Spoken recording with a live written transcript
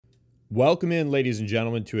Welcome in, ladies and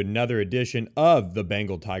gentlemen, to another edition of the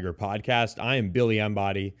Bengal Tiger Podcast. I am Billy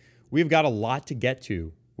Embody. We've got a lot to get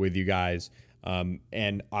to with you guys,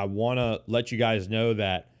 and I want to let you guys know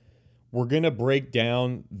that we're going to break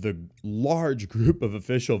down the large group of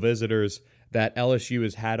official visitors that LSU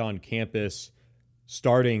has had on campus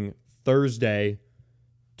starting Thursday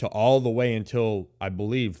to all the way until, I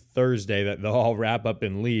believe, Thursday, that they'll all wrap up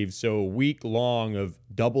and leave. So a week long of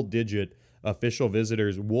double-digit official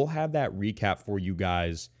visitors. We'll have that recap for you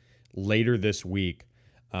guys later this week,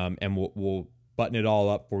 and we'll button it all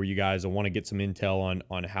up for you guys. I want to get some intel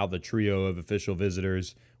on how the trio of official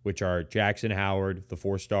visitors, which are Jackson Howard, the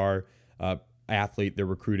four-star athlete they're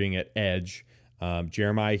recruiting at edge,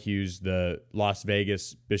 Jeremiah Hughes, the Las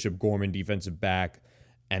Vegas Bishop Gorman defensive back,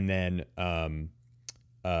 and then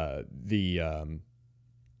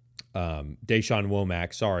Deshaun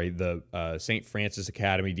Womack, the St. Francis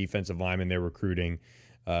Academy defensive lineman they're recruiting,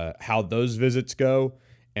 how those visits go,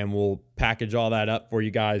 and we'll package all that up for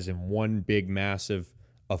you guys in one big, massive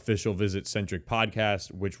official visit-centric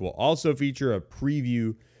podcast, which will also feature a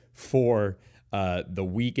preview for the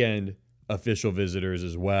weekend official visitors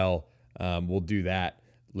as well. We'll do that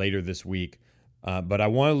later this week. But I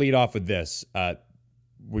want to lead off with this.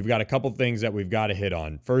 We've got a couple things that we've got to hit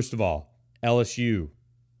on. First of all, LSU.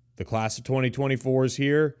 The class of 2024 is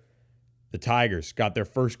here. The Tigers got their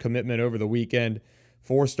first commitment over the weekend.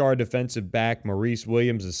 Four-star defensive back Maurice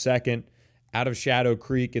Williams II, out of Shadow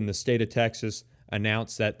Creek in the state of Texas,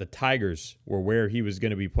 announced that the Tigers were where he was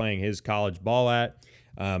going to be playing his college ball at.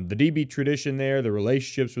 The DB tradition there, the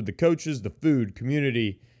relationships with the coaches, the food,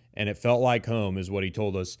 community, and it felt like home is what he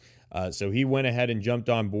told us. So he went ahead and jumped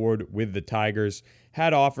on board with the Tigers,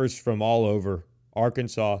 had offers from all over: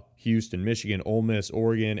 Arkansas, Houston, Michigan, Ole Miss,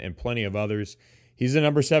 Oregon, and plenty of others. He's the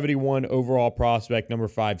number 71 overall prospect, number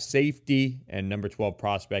 5 safety, and number 12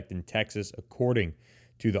 prospect in Texas, according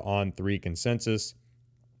to the On3 consensus.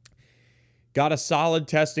 Got a solid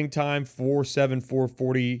testing time, 4.7,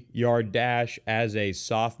 440-yard dash as a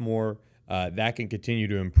sophomore. That can continue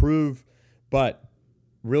to improve, but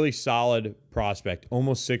really solid prospect.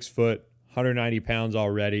 Almost 6 foot, 190 pounds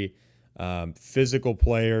already, physical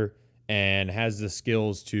player, and has the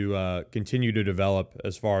skills to continue to develop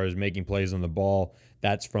as far as making plays on the ball.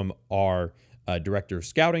 That's from our director of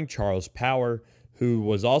scouting, Charles Power, who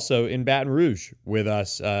was also in Baton Rouge with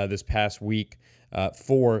us this past week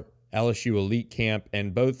for LSU Elite Camp.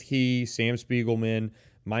 And both he, Sam Spiegelman,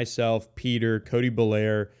 myself, Peter, Cody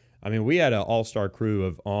Belair, we had an all-star crew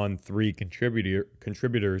of On3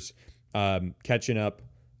 contributors catching up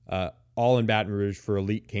all in Baton Rouge for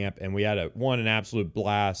Elite Camp, and we had an absolute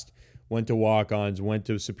blast. Went to walk-ons, went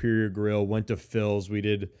to Superior Grill, went to Phil's. We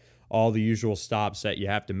did all the usual stops that you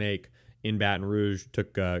have to make in Baton Rouge.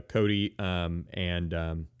 Took Cody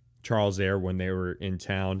and Charles there when they were in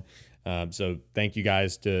town. So thank you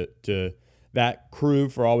guys to that crew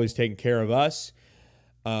for always taking care of us.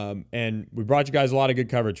 And we brought you guys a lot of good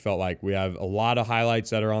coverage, felt like. We have a lot of highlights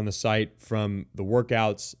that are on the site from the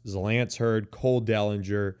workouts. Zalance Hurd, Cole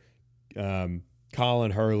Dellinger,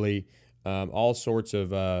 Colin Hurley, all sorts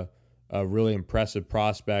of really impressive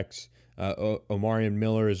prospects. Omarion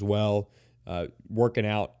Miller as well, working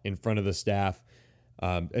out in front of the staff.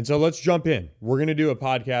 And so let's jump in. We're going to do a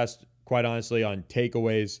podcast, quite honestly, on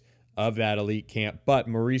takeaways of that elite camp. But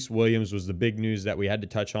Maurice Williams was the big news that we had to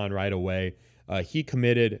touch on right away. He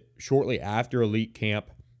committed shortly after elite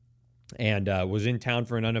camp and was in town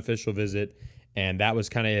for an unofficial visit, and that was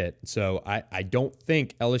kind of it. So I don't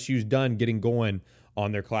think LSU's done getting going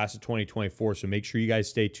on their class of 2024, so make sure you guys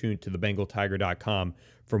stay tuned to thebengaltiger.com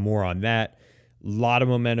for more on that. A lot of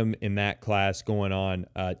momentum in that class going on.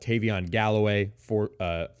 Tavion Galloway,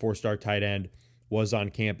 four-star tight end, was on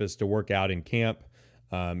campus to work out in camp.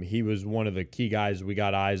 He was one of the key guys we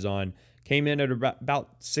got eyes on. Came in at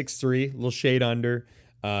about 6'3", a little shade under.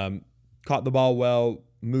 Caught the ball well,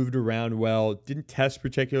 moved around well, didn't test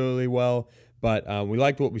particularly well, but we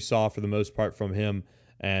liked what we saw for the most part from him.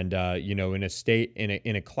 And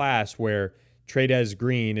in a class where Trey'Dez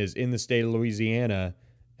Green is in the state of Louisiana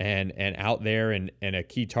and out there and a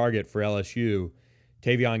key target for LSU,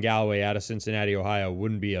 Tavion Galloway out of Cincinnati, Ohio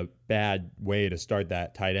wouldn't be a bad way to start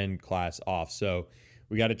that tight end class off. So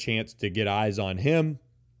we got a chance to get eyes on him.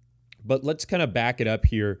 But let's kind of back it up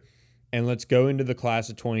here and let's go into the class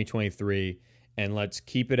of 2023 and let's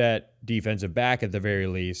keep it at defensive back at the very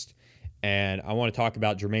least. And I want to talk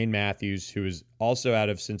about Jermaine Matthews, who is also out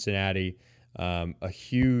of Cincinnati. A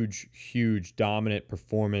huge dominant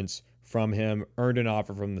performance from him, earned an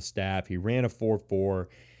offer from the staff. He ran a 4.4.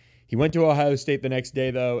 He went to Ohio State the next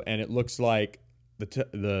day, though, and it looks like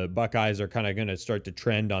the Buckeyes are kind of going to start to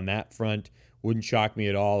trend on that front. Wouldn't shock me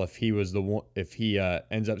at all if he was the one, if he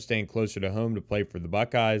ends up staying closer to home to play for the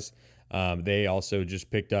Buckeyes. They also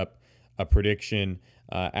just picked up a prediction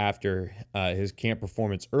after his camp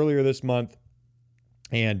performance earlier this month,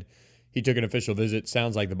 and he took an official visit.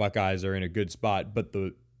 Sounds like the Buckeyes are in a good spot, but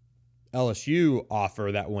the LSU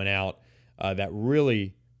offer that went out that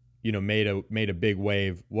really, made a big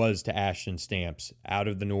wave was to Ashton Stamps out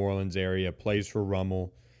of the New Orleans area, plays for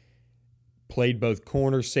Rummel, played both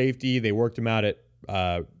corner, safety. They worked him out at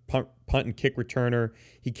punt and kick returner.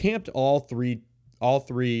 He camped all three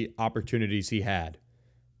opportunities he had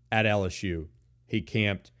at LSU. He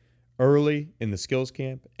camped early in the skills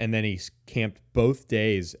camp, and then he camped both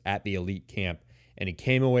days at the elite camp, and he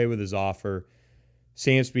came away with his offer.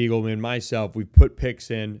 Sam Spiegelman, myself, we put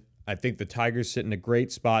picks in. I think the Tigers sit in a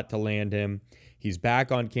great spot to land him. He's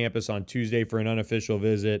back on campus on Tuesday for an unofficial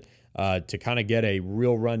visit to kind of get a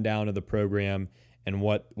real rundown of the program and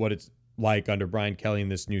what it's like under Brian Kelly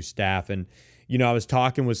and this new staff. And, I was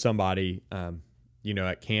talking with somebody,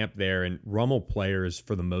 at camp there, and Rummel players,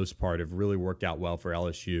 for the most part, have really worked out well for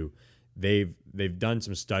LSU. They've done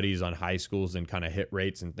some studies on high schools and kind of hit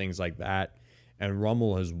rates and things like that. And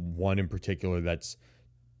Rummel has one in particular that's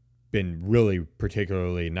been really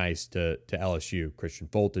particularly nice to LSU. Christian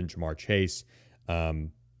Fulton, Jamar Chase.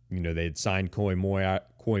 They had signed Coy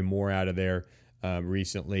Moore out of there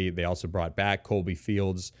recently. They also brought back Colby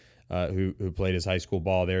Fields, who played his high school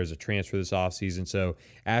ball there as a transfer this offseason. So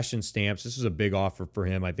Ashton Stamps, this is a big offer for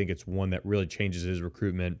him. I think it's one that really changes his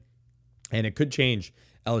recruitment, and it could change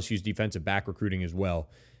LSU's defensive back recruiting as well.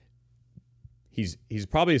 He's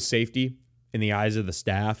probably a safety in the eyes of the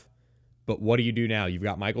staff, but what do you do now? You've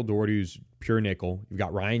got Michael Doherty, who's pure nickel. You've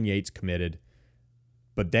got Ryan Yates committed.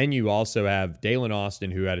 But then you also have Dalen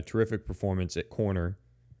Austin, who had a terrific performance at corner.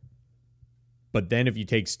 But then if you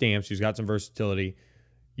take Stamps, who's got some versatility,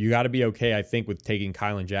 you got to be okay, I think, with taking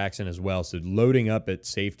Kylan Jackson as well. So loading up at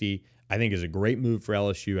safety, I think, is a great move for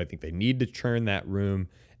LSU. I think they need to churn that room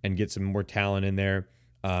and get some more talent in there.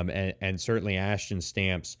 And certainly Ashton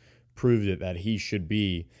Stamps proved it that he should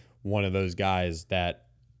be one of those guys that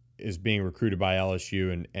is being recruited by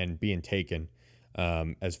LSU and being taken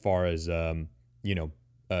as far as, a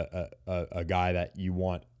guy that you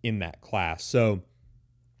want in that class. So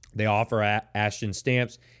they offer Ashton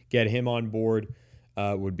Stamps, get him on board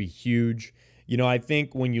would be huge. I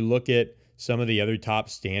think when you look at some of the other top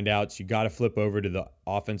standouts, you got to flip over to the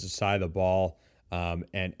offensive side of the ball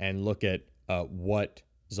and look at what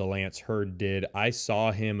Zalance Hurd did. I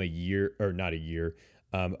saw him about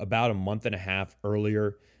a month and a half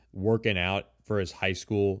earlier working out for his high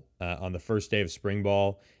school on the first day of spring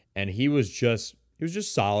ball, and he was just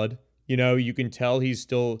solid. You can tell he's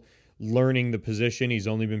still learning the position. He's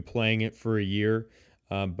only been playing it for a year,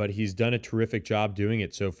 but he's done a terrific job doing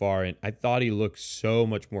it so far, and I thought he looked so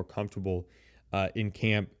much more comfortable in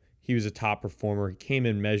camp. He was a top performer. He came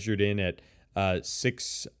in measured in at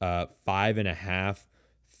 6'5.5",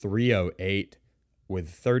 308 with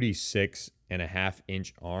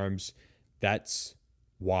 36.5-inch arms. That's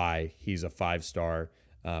why he's a 5-star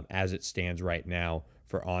as it stands right now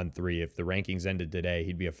for On3. If the rankings ended today,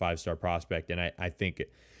 he'd be a 5-star prospect. And I think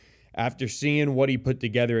after seeing what he put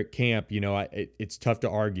together at camp, it's tough to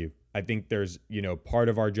argue. I think there's, part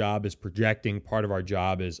of our job is projecting. Part of our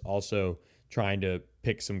job is also trying to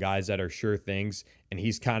pick some guys that are sure things. And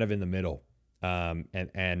he's kind of in the middle.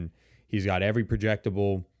 And he's got every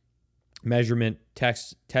projectable measurement,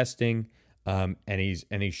 testing, and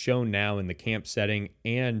he's shown now in the camp setting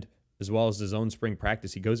and as well as his own spring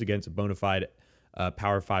practice. He goes against a bona fide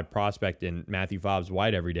Power 5 prospect in Matthew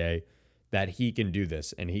Fobbs-White every day, that he can do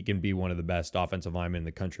this and he can be one of the best offensive linemen in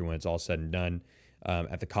the country when it's all said and done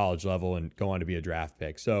at the college level and go on to be a draft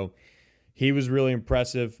pick. So he was really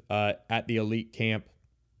impressive at the elite camp.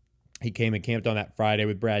 He came and camped on that Friday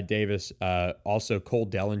with Brad Davis. Also, Cole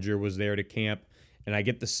Dellinger was there to camp. And I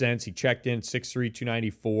get the sense he checked in 6'3",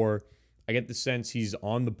 294. I get the sense he's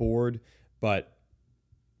on the board, but,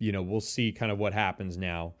 we'll see kind of what happens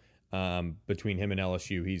now between him and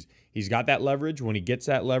LSU. He's got that leverage. When he gets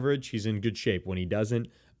that leverage, he's in good shape. When he doesn't,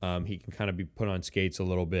 he can kind of be put on skates a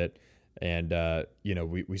little bit. And,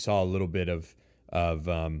 we saw a little bit of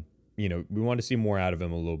we want to see more out of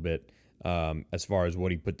him a little bit as far as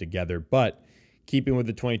what he put together. But keeping with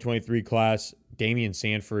the 2023 class, Damian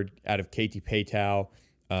Sanford out of KT Paytow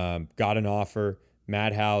got an offer.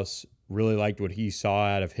 Madhouse really liked what he saw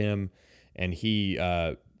out of him, and he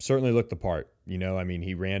certainly looked the part. He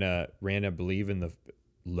ran I believe in the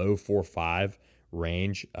low 4.5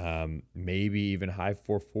 range, maybe even high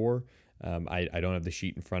 4.4. I don't have the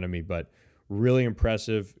sheet in front of me, but Really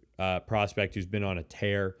impressive prospect who's been on a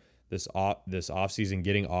tear this offseason,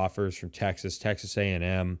 getting offers from Texas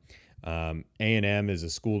A&M. A&M is a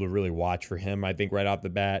school to really watch for him, I think, right off the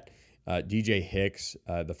bat. DJ Hicks,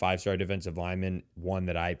 the 5-star defensive lineman, one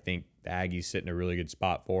that I think the Aggies sit in a really good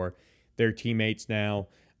spot for. They're teammates now,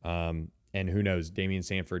 and who knows, Damian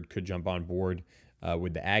Sanford could jump on board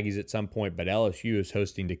with the Aggies at some point, but LSU is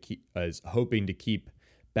hoping to keep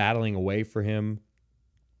battling away for him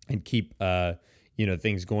and keep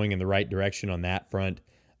things going in the right direction on that front,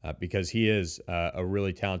 because he is a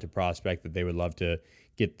really talented prospect that they would love to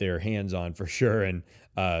get their hands on for sure, and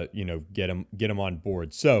get him on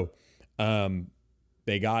board. So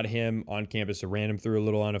they got him on campus, ran him through a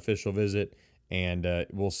little unofficial visit, and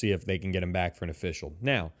we'll see if they can get him back for an official.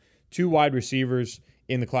 Now, 2 wide receivers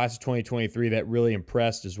in the class of 2023 that really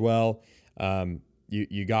impressed as well.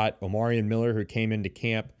 You got Omarion Miller, who came into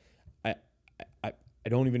camp. I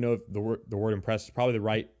don't even know if the word impressed is probably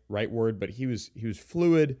the right word, but he was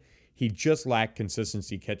fluid. He just lacked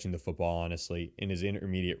consistency catching the football, honestly, in his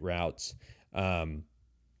intermediate routes. That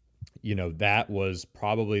was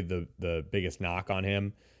probably the biggest knock on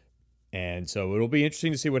him. And so it'll be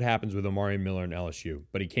interesting to see what happens with Omarion Miller and LSU.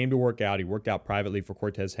 But he came to work out. He worked out privately for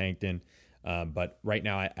Cortez Hankton. But right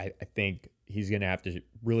now, I think he's going to have to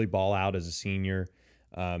really ball out as a senior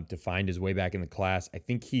to find his way back in the class. I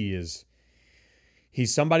think he's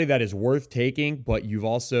somebody that is worth taking, but you've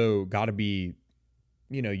also got to be,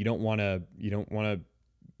 you don't want to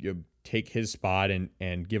take his spot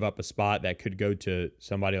and give up a spot that could go to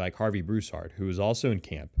somebody like Harvey Broussard, who was also in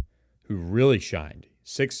camp, who really shined.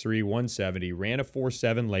 6'3", 170, ran a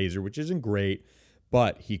 4.7 laser, which isn't great,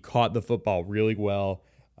 but he caught the football really well.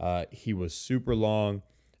 He was super long,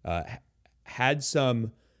 had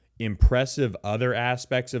some impressive other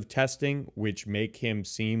aspects of testing, which make him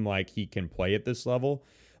seem like he can play at this level.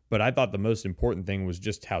 But I thought the most important thing was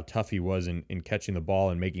just how tough he was in catching the ball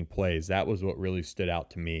and making plays. That was what really stood out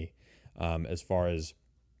to me as far as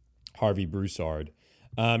Harvey Broussard.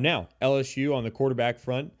 Now, LSU on the quarterback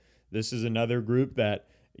front, this is another group that,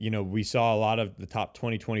 we saw a lot of the top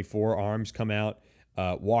 2024 arms come out.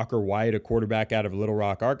 Walker White, a quarterback out of Little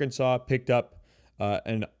Rock, Arkansas, picked up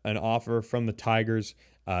an offer from the Tigers.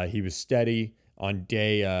 He was steady on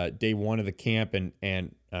day one of the camp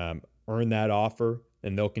and earned that offer,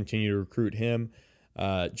 and they'll continue to recruit him.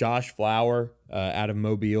 Josh Flower out of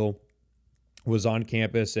Mobile was on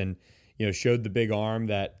campus and showed the big arm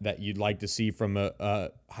that you'd like to see from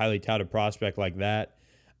a highly touted prospect like that.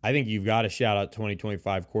 I think you've got to shout out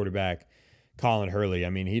 2025 quarterback Colin Hurley. I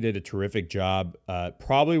mean, he did a terrific job.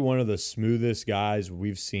 Probably one of the smoothest guys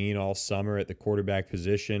we've seen all summer at the quarterback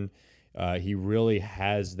position. He really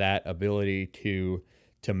has that ability to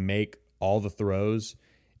make all the throws.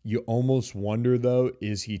 You almost wonder, though,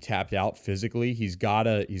 is he tapped out physically? He's got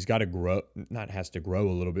to grow, not has to grow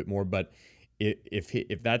a little bit more, but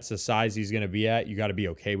if that's the size he's going to be at, you got to be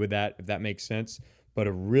okay with that, if that makes sense. But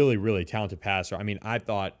a really, really talented passer. I mean, I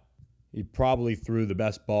thought he probably threw the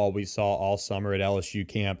best ball we saw all summer at LSU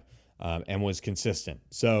camp and was consistent.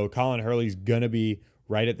 So Colin Hurley's going to be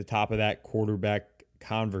right at the top of that quarterback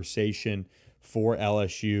conversation for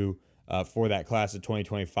LSU for that class of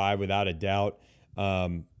 2025, without a doubt.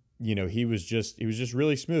 He was just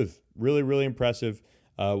really smooth, really, really impressive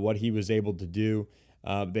what he was able to do.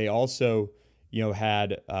 They also,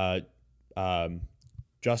 had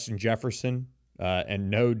Justin Jefferson, and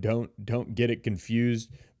no, don't get it confused,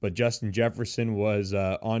 but Justin Jefferson was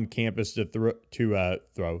on campus to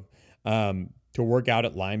work out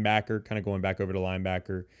at linebacker, kind of going back over to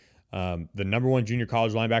linebacker. The number 1 junior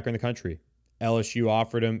college linebacker in the country. LSU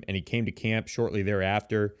offered him, and he came to camp shortly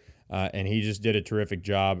thereafter, and he just did a terrific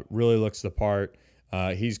job. Really looks the part.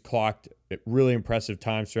 He's clocked at really impressive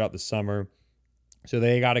times throughout the summer, so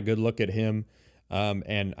they got a good look at him,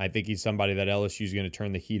 and I think he's somebody that LSU is going to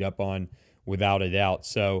turn the heat up on without a doubt.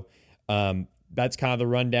 So that's kind of the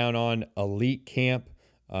rundown on elite camp.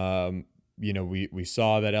 We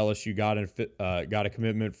saw that LSU got a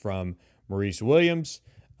commitment from Maurice Williams,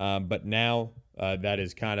 but now that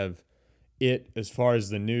is kind of it as far as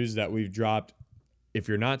the news that we've dropped. If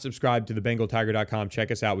you're not subscribed to thebengaltiger.com, check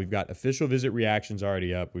us out. We've got official visit reactions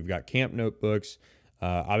already up. We've got camp notebooks.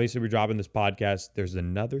 Obviously, we're dropping this podcast. There's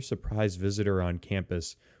another surprise visitor on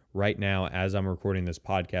campus right now as I'm recording this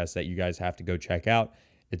podcast that you guys have to go check out.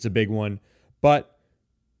 It's a big one. But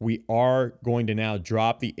we are going to now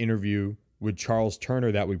drop the interview with Charles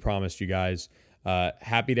Turner that we promised you guys.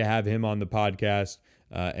 Happy to have him on the podcast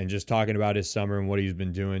and just talking about his summer and what he's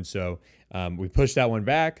been doing. So we pushed that one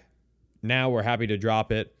back. Now we're happy to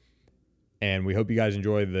drop it. And we hope you guys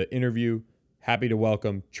enjoy the interview. Happy to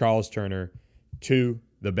welcome Charles Turner to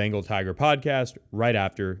the Bengal Tiger podcast right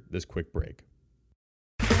after this quick break.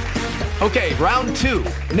 Okay, round two.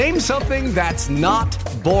 Name something that's not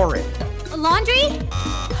boring. A laundry?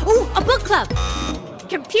 Ooh, a book club.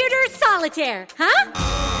 Computer solitaire, huh?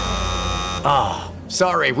 Ah,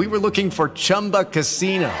 sorry, we were looking for Chumba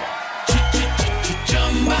Casino.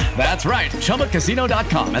 That's right,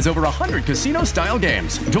 ChumbaCasino.com has over 100 casino-style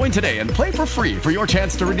games. Join today and play for free for your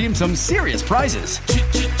chance to redeem some serious prizes.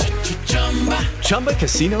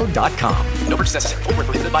 ChumbaCasino.com. No purchase necessary. Void where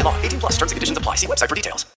prohibited by law. 18+ terms and conditions apply. See website for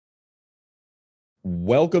details.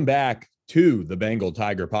 Welcome back to the Bengal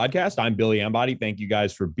Tiger podcast. I'm Billy Ambody. Thank you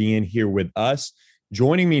guys for being here with us.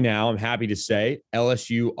 Joining me now, I'm happy to say,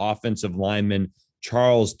 LSU offensive lineman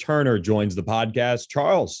Charles Turner joins the podcast.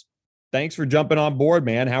 Charles, thanks for jumping on board,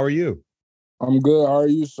 man. How are you? I'm good. How are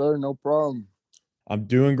you, sir? No problem. I'm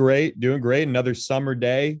doing great. Another summer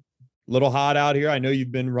day. A little hot out here. I know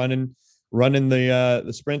you've been running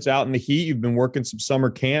the sprints out in the heat. You've been working some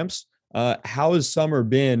summer camps. How has summer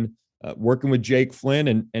been working with Jake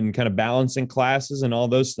Flynn and kind of balancing classes and all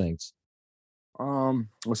those things? Well,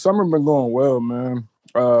 summer been going well, man.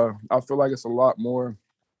 I feel like it's a lot more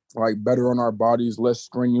like better on our bodies, less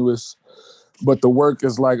strenuous, but the work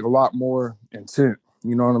is like a lot more intent.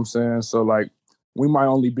 You know what I'm saying? So like we might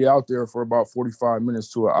only be out there for about 45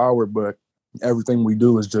 minutes to an hour, but everything we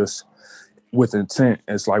do is just with intent.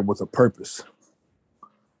 It's like with a purpose.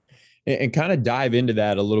 And kind of dive into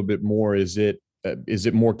that a little bit more. Is it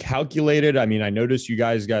more calculated? I mean, I noticed you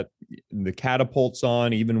guys got the catapults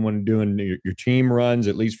on, even when doing your team runs,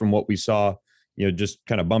 at least from what we saw, just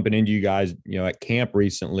kind of bumping into you guys, at camp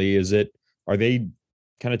recently. Are they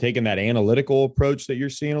kind of taking that analytical approach that you're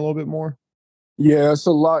seeing a little bit more? Yeah, it's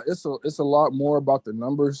a lot. It's a lot more about the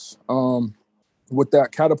numbers. With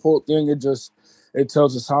that catapult thing, it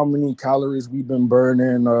tells us how many calories we've been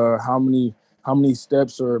burning, how many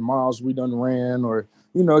steps or miles we done ran, or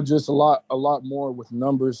just a lot more with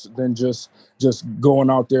numbers than just going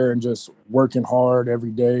out there and just working hard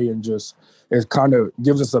every day, and just it kind of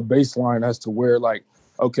gives us a baseline as to where, like,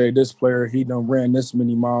 okay, this player, he done ran this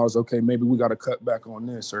many miles. Okay, maybe we got to cut back on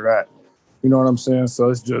this or that. You know what I'm saying? So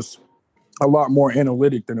it's just a lot more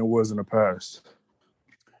analytic than it was in the past.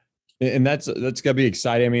 And that's gotta be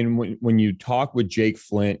exciting. I mean, when you talk with Jake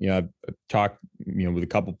Flint, I've talked, with a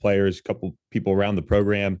couple players, a couple people around the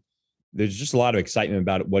program. There's just a lot of excitement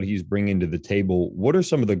about what he's bringing to the table. What are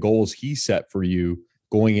some of the goals he set for you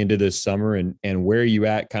going into this summer, and where are you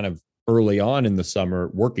at kind of early on in the summer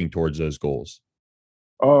working towards those goals?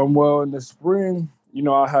 Well, in the spring,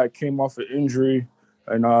 I came off an injury,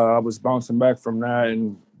 and I was bouncing back from that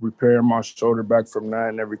and repairing my shoulder back from that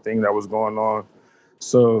and everything that was going on.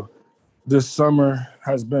 So this summer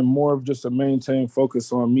has been more of just a maintained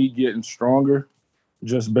focus on me getting stronger,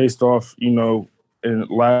 just based off, in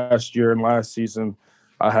last year and last season,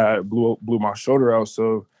 I had blew my shoulder out.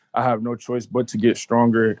 So I have no choice but to get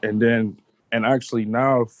stronger. And actually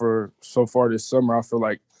now for so far this summer, I feel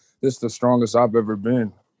like this is the strongest I've ever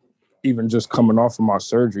been, even just coming off of my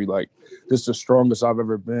surgery. Like, this is the strongest I've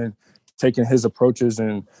ever been, taking his approaches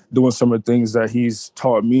and doing some of the things that he's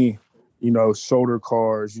taught me, shoulder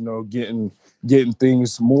cars, getting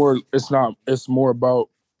things more. It's more about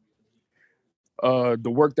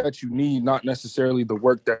the work that you need, not necessarily the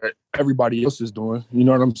work that everybody else is doing. You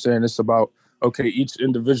know what I'm saying? It's about, okay, each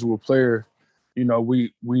individual player,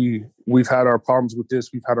 we've had our problems with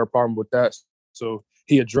this, we've had our problem with that. So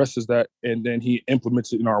he addresses that, and then he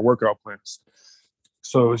implements it in our workout plans.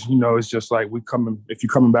 So, it's just like if you're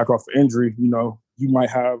coming back off an injury, you might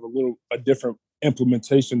have a different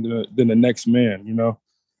implementation than the next man,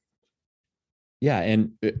 Yeah.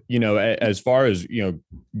 And, as far as,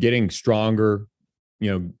 getting stronger,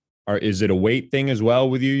 is it a weight thing as well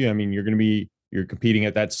with you? I mean, you're competing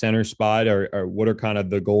at that center spot, or what are kind of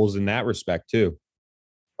the goals in that respect too?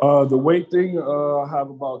 The weight thing, I have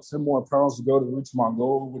about 10 more pounds to go to reach my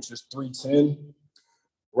goal, which is 310.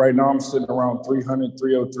 Right now I'm sitting around 300,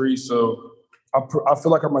 303. So I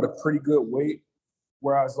feel like I'm at a pretty good weight.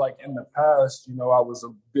 Whereas like in the past, I was a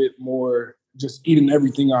bit more just eating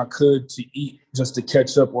everything I could to eat just to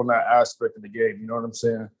catch up on that aspect of the game. You know what I'm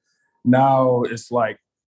saying? Now it's like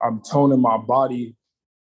I'm toning my body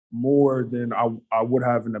more than I would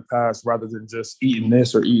have in the past, rather than just eating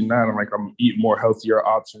this or eating that. I'm eating more healthier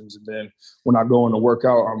options. And then when I go in to work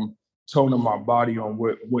out, I'm toning my body on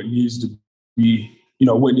what needs to be,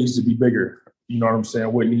 what needs to be bigger. You know what I'm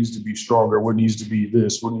saying? What needs to be stronger, what needs to be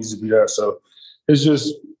this, what needs to be that. So it's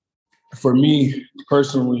just, for me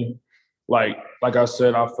personally, like I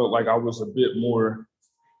said, I felt like I was a bit more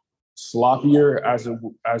sloppier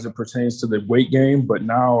as it pertains to the weight game. But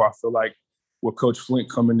now I feel like with Coach Flint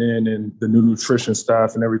coming in and the new nutrition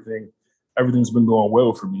staff and everything's been going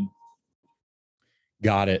well for me.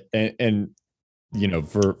 Got it. And you know,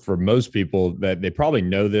 for most people that they probably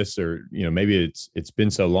know this, or you know, maybe it's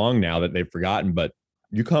been so long now that they've forgotten. But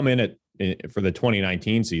you come in for the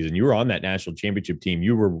 2019 season, you were on that national championship team.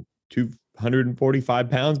 You were 245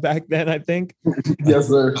 pounds back then, I think. Yes,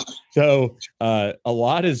 sir. So a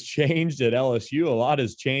lot has changed at LSU. A lot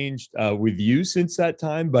has changed with you since that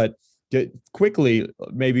time. But quickly,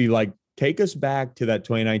 maybe like take us back to that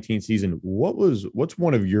 2019 season. What's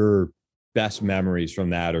one of your best memories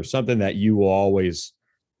from that, or something that you will always,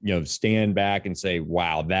 you know, stand back and say,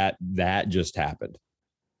 wow, that just happened?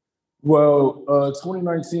 Well,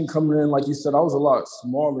 2019 coming in, like you said, I was a lot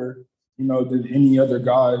smaller, you know, than any other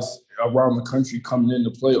guys around the country coming in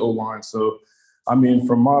to play O-line. So, I mean,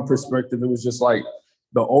 from my perspective, it was just like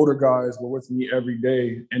the older guys were with me every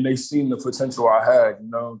day and they seen the potential I had. You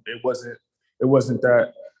know, it wasn't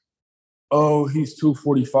that, oh, he's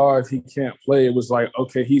 245, he can't play. It was like,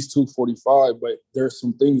 okay, he's 245, but there's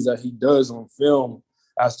some things that he does on film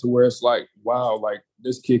as to where it's like, wow, like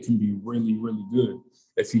this kid can be really, really good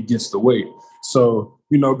if he gets the weight. So,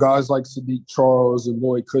 you know, guys like Sadiq Charles and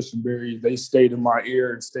Lloyd Cushenberry, they stayed in my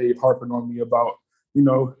ear and stayed harping on me about, you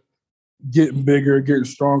know, getting bigger, getting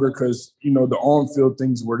stronger, because, you know, the on-field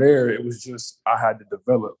things were there. It was just I had to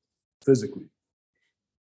develop physically.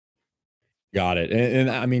 Got it.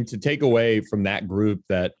 And I mean, to take away from that group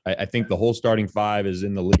that I think the whole starting five is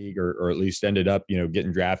in the league, or at least ended up, you know,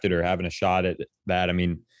 getting drafted or having a shot at that. I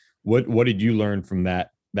mean, what did you learn from that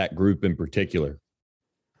group in particular?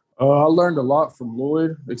 I learned a lot from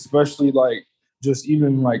Lloyd, especially like just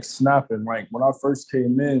even like snapping. Like when I first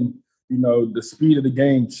came in, you know, the speed of the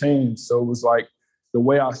game changed. So it was like the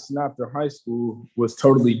way I snapped in high school was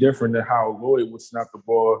totally different than how Lloyd would snap the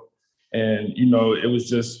ball. And, you know, it was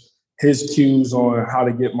just his cues on how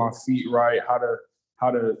to get my feet right,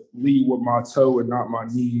 how to lead with my toe and not my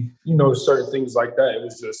knee, you know, certain things like that. It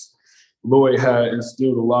was just Lloyd had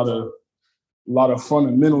instilled a lot of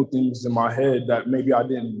fundamental things in my head that maybe I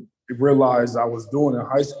didn't realize I was doing in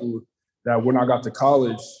high school, that when I got to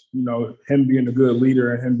college, you know, him being a good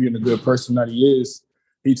leader and him being a good person that he is,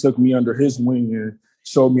 he took me under his wing and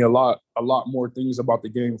showed me a lot more things about the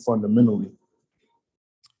game fundamentally.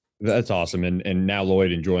 That's awesome. And now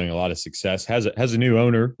Lloyd enjoying a lot of success, has a new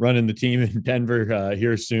owner running the team in Denver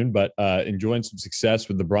here soon, but enjoying some success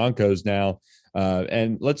with the Broncos now.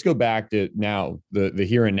 And let's go back to now the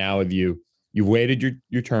here and now with you. You've waited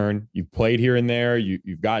your turn. You've played here and there.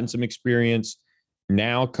 You've gotten some experience.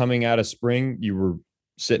 Now coming out of spring, you were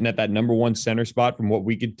sitting at that number one center spot from what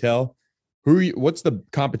we could tell. What's the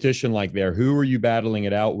competition like there? Who are you battling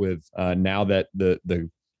it out with now that the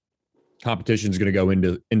competition is going to go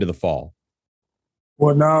into the fall?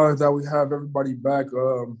 Well, now that we have everybody back,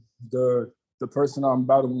 the person I'm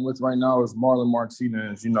battling with right now is Marlon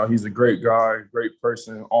Martinez. You know, he's a great guy, great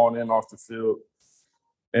person on and off the field.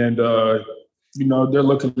 And, you know, they're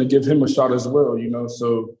looking to give him a shot as well, you know.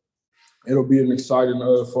 So it'll be an exciting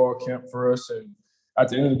fall camp for us. And at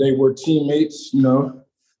the end of the day, we're teammates, you know.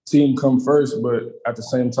 Team come first, but at the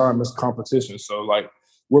same time, it's competition. So, like,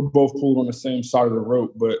 we're both pulled on the same side of the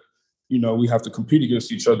rope, but, you know, we have to compete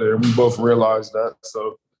against each other, and we both realize that.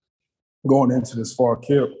 So going into this fall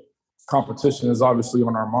camp, competition is obviously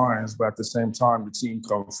on our minds, but at the same time, the team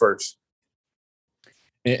comes first.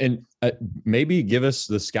 And maybe give us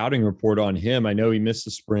the scouting report on him. I know he missed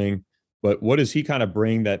the spring, but what does he kind of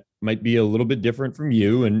bring that might be a little bit different from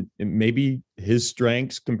you, and maybe his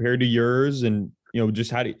strengths compared to yours? And, you know,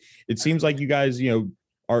 just it seems like you guys, you know,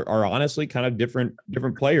 are honestly kind of different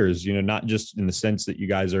players, you know, not just in the sense that you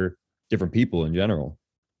guys are different people in general.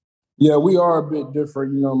 Yeah, we are a bit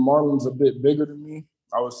different. You know, Marlon's a bit bigger than me.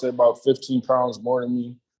 I would say about 15 pounds more than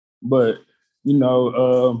me. But, you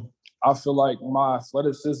know, I feel like my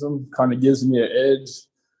athleticism kind of gives me an edge,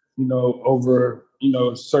 you know, over, you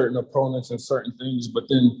know, certain opponents and certain things. But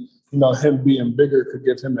then, you know, him being bigger could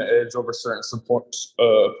give him an edge over certain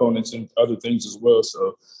opponents and other things as well.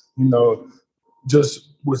 So, you know,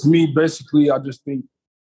 just with me, basically, I just think,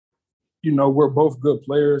 you know, we're both good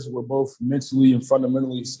players. We're both mentally and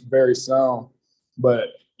fundamentally very sound. But,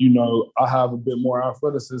 you know, I have a bit more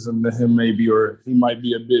athleticism than him maybe, or he might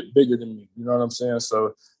be a bit bigger than me. You know what I'm saying?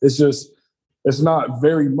 So it's not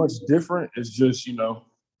very much different. It's just, you know,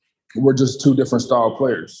 we're just two different style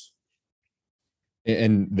players.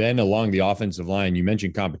 And then along the offensive line, you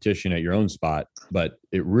mentioned competition at your own spot, but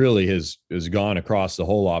it really has gone across the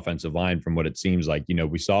whole offensive line from what it seems like. You know,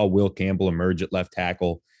 we saw Will Campbell emerge at left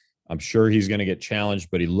tackle. I'm sure he's going to get challenged,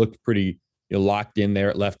 but he looked pretty locked in there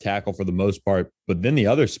at left tackle for the most part. But then the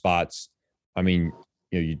other spots, I mean,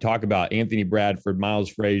 you talk about Anthony Bradford, Miles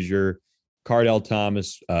Frazier, Cardell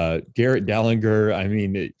Thomas, Garrett Dellinger. I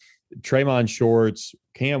mean, Tremont Shorts,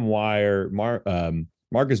 Cam Wire,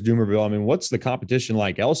 Marcus Dumerville. I mean, what's the competition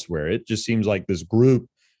like elsewhere? It just seems like this group,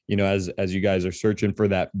 as you guys are searching for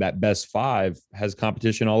that best five, has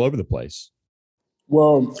competition all over the place.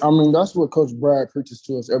 Well, I mean, that's what Coach Brad preaches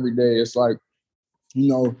to us every day. It's like,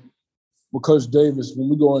 with Coach Davis, when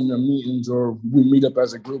we go in the meetings or we meet up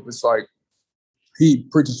as a group, it's like he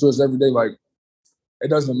preaches to us every day. Like, it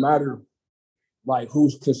doesn't matter, like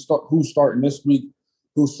who's starting this week,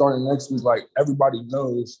 who's starting next week. Like, everybody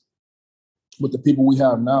knows with the people we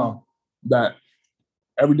have now that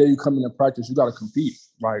every day you come into practice, you got to compete.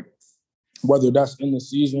 Like, whether that's in the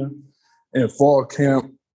season, in fall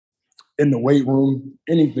camp, in the weight room,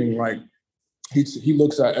 anything. Like, he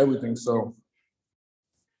looks at everything. So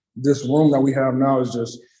this room that we have now is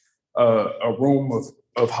just a room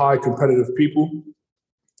of high competitive people.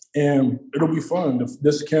 And it'll be fun.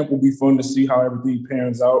 This camp will be fun to see how everything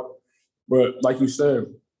pans out. But like you said,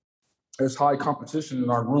 there's high competition in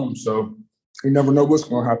our room. So you never know what's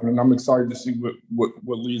going to happen. And I'm excited to see what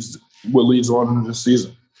leads on in this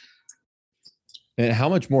season. And how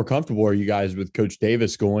much more comfortable are you guys with Coach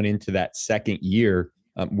Davis going into that second year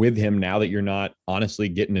with him now that you're not honestly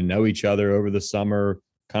getting to know each other over the summer,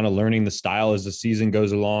 kind of learning the style as the season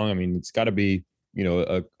goes along? I mean, it's got to be,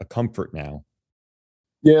 a comfort now.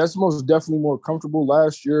 Yeah, it's most definitely more comfortable.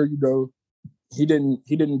 Last year, he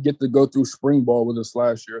didn't get to go through spring ball with us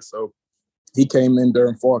last year. So he came in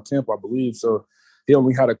during fall camp, I believe. So he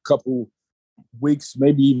only had a couple weeks,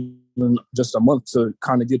 maybe even just a month to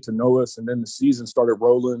kind of get to know us. And then the season started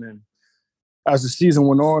rolling. And as the season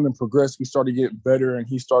went on and progressed, we started getting better, and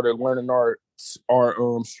he started learning our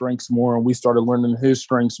strengths more, and we started learning his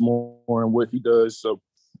strengths more and what he does. So,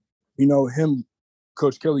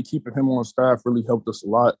 Coach Kelly keeping him on staff really helped us a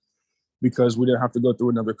lot because we didn't have to go through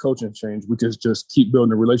another coaching change. We could just keep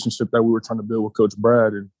building the relationship that we were trying to build with Coach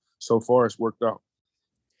Brad, and so far it's worked out.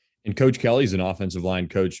 And Coach Kelly's an offensive line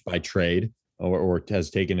coach by trade, or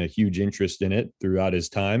has taken a huge interest in it throughout his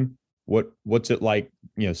time. What's it like,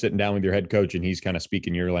 sitting down with your head coach and he's kind of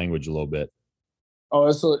speaking your language a little bit? Oh,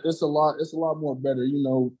 it's a lot more better.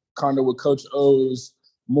 Kind of with Coach O is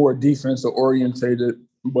more defensive orientated,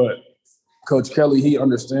 but Coach Kelly, he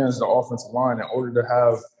understands the offensive line. In order to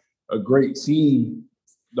have a great team,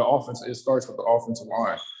 it starts with the offensive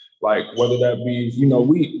line. Like, whether that be,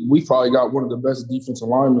 we probably got one of the best defensive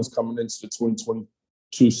linemen coming into the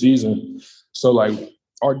 2022 season. So, like,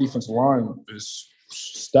 our defensive line is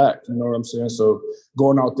stacked, you know what I'm saying? So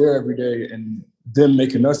going out there every day and them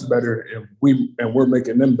making us better and we're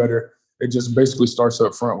making them better, it just basically starts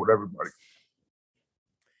up front with everybody.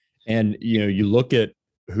 And, you look at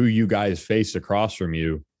who you guys face across from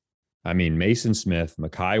you. I mean, Mason Smith,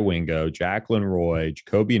 Mekhi Wingo, Jacqueline Roy,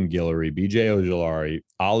 Jacoby and Guillory, BJ Ojolari,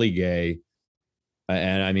 Ollie Gay.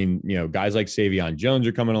 And I mean, guys like Savion Jones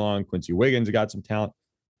are coming along. Quincy Wiggins got some talent.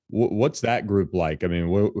 What's that group like? I mean,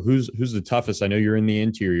 who's the toughest? I know you're in the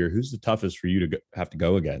interior. Who's the toughest for you to have to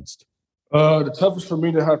go against? The toughest for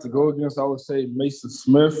me to have to go against, I would say Mason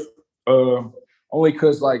Smith. Only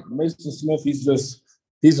because, like, Mason Smith,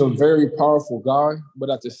 he's a very powerful guy, but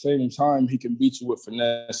at the same time, he can beat you with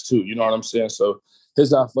finesse too. You know what I'm saying? So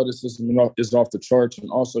his athleticism is off the charts,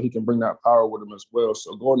 and also he can bring that power with him as well.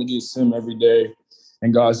 So going against him every day,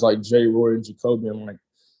 and guys like Jay Roy and Jacoby, and like,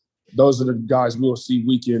 those are the guys we'll see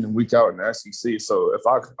week in and week out in the SEC. So if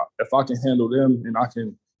I can handle them and I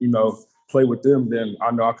can, play with them, then I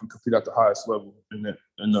know I can compete at the highest level in the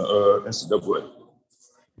NCAA.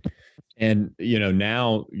 And,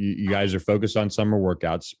 now you guys are focused on summer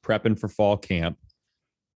workouts, prepping for fall camp.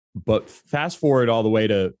 But fast forward all the way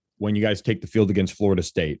to when you guys take the field against Florida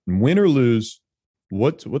State. And win or lose,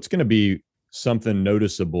 what's going to be something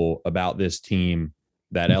noticeable about this team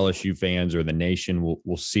that LSU fans or the nation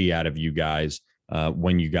will see out of you guys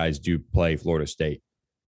when you guys do play Florida State?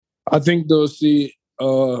 I think they'll see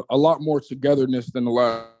a lot more togetherness than the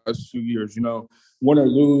last 2 years. Win or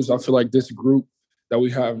lose, I feel like this group that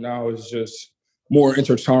we have now is just more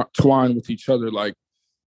intertwined with each other. Like,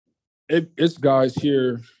 it's guys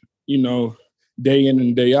here, day in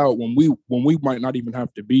and day out when we might not even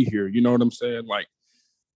have to be here. You know what I'm saying? Like,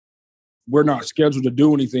 we're not scheduled to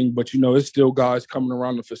do anything, but, it's still guys coming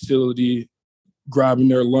around the facility, grabbing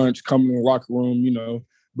their lunch, coming in the locker room,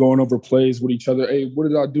 going over plays with each other. Hey, what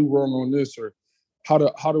did I do wrong on this? Or how do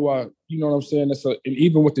I, you know what I'm saying? And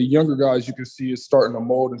even with the younger guys, you can see it's starting to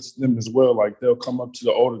mold into them as well. Like, they'll come up to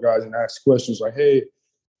the older guys and ask questions like, hey,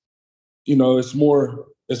 it's more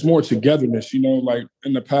it's more togetherness. Like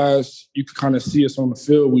in the past, you could kind of see us on the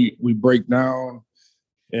field. We break down,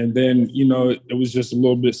 and then it was just a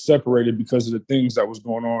little bit separated because of the things that was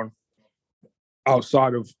going on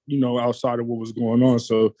outside of what was going on.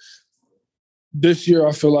 So this year,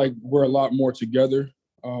 I feel like we're a lot more together,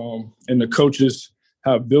 and the coaches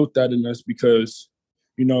have built that in us because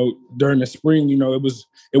during the spring,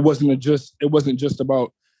 it wasn't just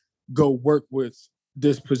about go work with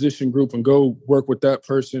this position group and go work with that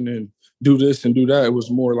person and do this and do that. It was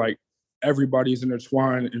more like everybody's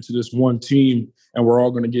intertwined into this one team, and we're all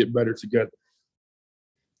going to get better together.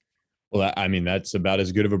 Well, I mean, that's about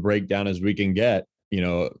as good of a breakdown as we can get.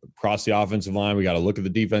 Across the offensive line, we got to look at the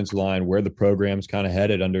defensive line, where the program's kind of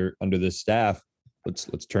headed under this staff.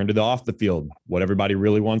 Let's turn to the off the field. What everybody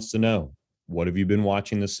really wants to know. What have you been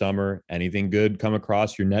watching this summer? Anything good come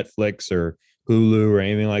across your Netflix or Hulu or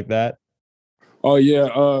anything like that? Oh yeah.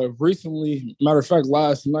 Recently, matter of fact,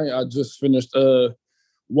 last night I just finished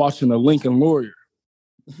watching The Lincoln Lawyer.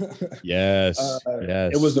 Yes.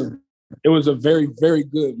 Yes. It was a very, very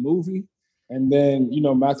good movie. And then,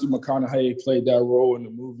 Matthew McConaughey played that role in the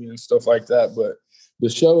movie and stuff like that. But the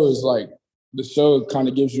show kind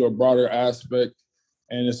of gives you a broader aspect,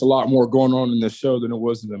 and it's a lot more going on in the show than it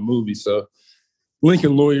was in the movie. So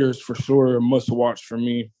Lincoln Lawyer is for sure a must watch for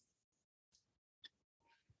me.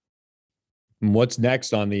 What's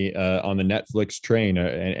next on the Netflix train?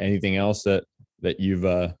 Anything else that you've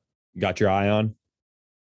got your eye on?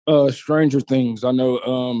 Stranger Things. I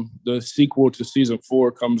know the sequel to season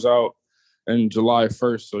 4 comes out in July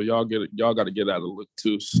 1st, so y'all got to get out a look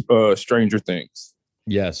to Stranger Things.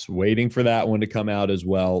 Yes, waiting for that one to come out as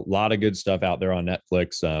well. A lot of good stuff out there on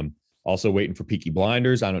Netflix. Also waiting for Peaky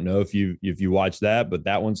Blinders. I don't know if you watched that, but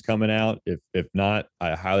that one's coming out. If not,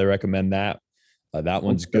 I highly recommend that. That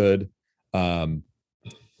one's good.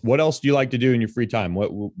 What else do you like to do in your free time?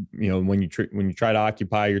 What when you try to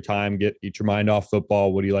occupy your time, get your mind off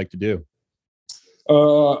football? What do you like to do?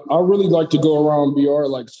 I really like to go around BR,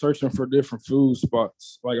 like searching for different food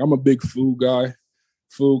spots. Like I'm a big food guy,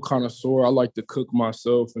 food connoisseur. I like to cook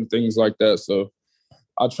myself and things like that. So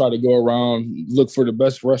I try to go around, look for the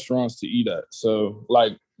best restaurants to eat at. So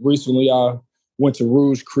like recently I went to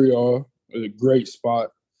Rouge Creole, a great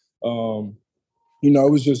spot. It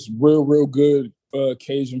was just real good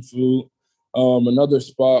Cajun food. Another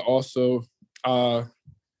spot also,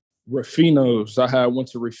 Rufino's. Went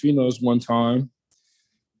to Rufino's one time.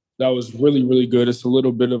 That was really, really good. It's a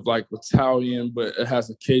little bit of like Italian, but it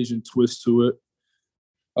has a Cajun twist to it.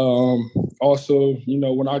 Also,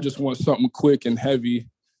 when I just want something quick and heavy,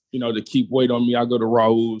 to keep weight on me, I go to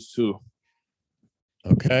Raoul's too.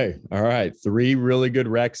 Okay. All right. 3 really good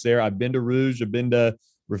recs there. I've been to Rouge. I've been to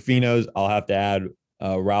Rufino's. I'll have to add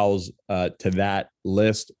Raoul's to that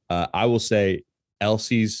list. I will say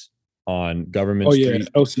Elsie's on Government Street. Oh yeah,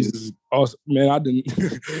 Elsie's is awesome. Man, I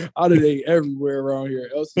didn't ate everywhere around here.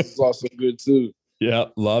 Elsie's is also good too. Yeah,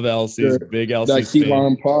 love Elsie's. Big Elsie's. That key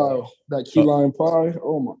lime pie.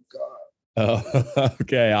 Oh my god. Oh,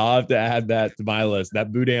 okay. I'll have to add that to my list.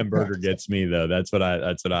 That Boudin burger gets me though. That's what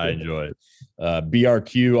I enjoy.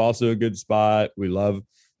 BRQ also a good spot. We love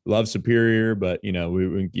Superior, but we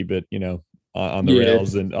can keep it on the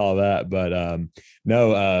rails and all that. But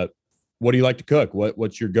no. What do you like to cook?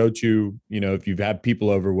 What's your go-to? If you've had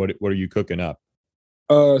people over, what are you cooking up?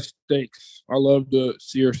 Steaks. I love the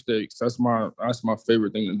sear steaks. That's my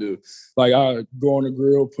favorite thing to do. Like I go on the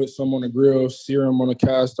grill, put some on the grill, sear them on a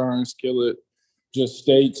cast iron skillet. Just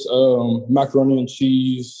steaks, macaroni and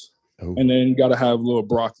cheese, and then got to have a little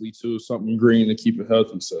broccoli too, something green to keep it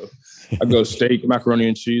healthy. So I go steak, macaroni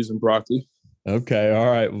and cheese, and broccoli. Okay. All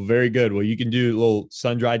right. Well, very good. Well, you can do little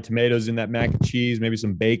sun-dried tomatoes in that mac and cheese, maybe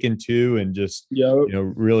some bacon too, and just,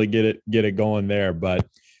 really get it going there. But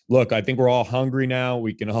look, I think we're all hungry now.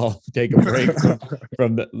 We can all take a break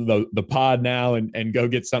from the pod now and go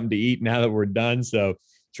get something to eat now that we're done. So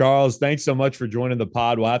Charles, thanks so much for joining the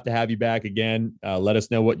pod. We'll have to have you back again. Let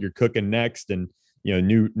us know what you're cooking next and,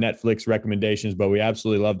 new Netflix recommendations, but we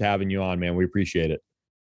absolutely loved having you on, man. We appreciate it.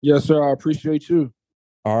 Yes, sir. I appreciate you.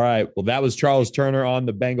 All right. Well, that was Charles Turner on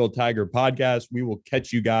the Bengal Tiger podcast. We will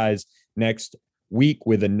catch you guys next week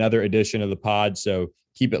with another edition of the pod. So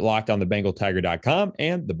keep it locked on thebengaltiger.com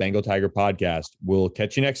and the Bengal Tiger podcast. We'll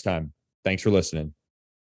catch you next time. Thanks for listening.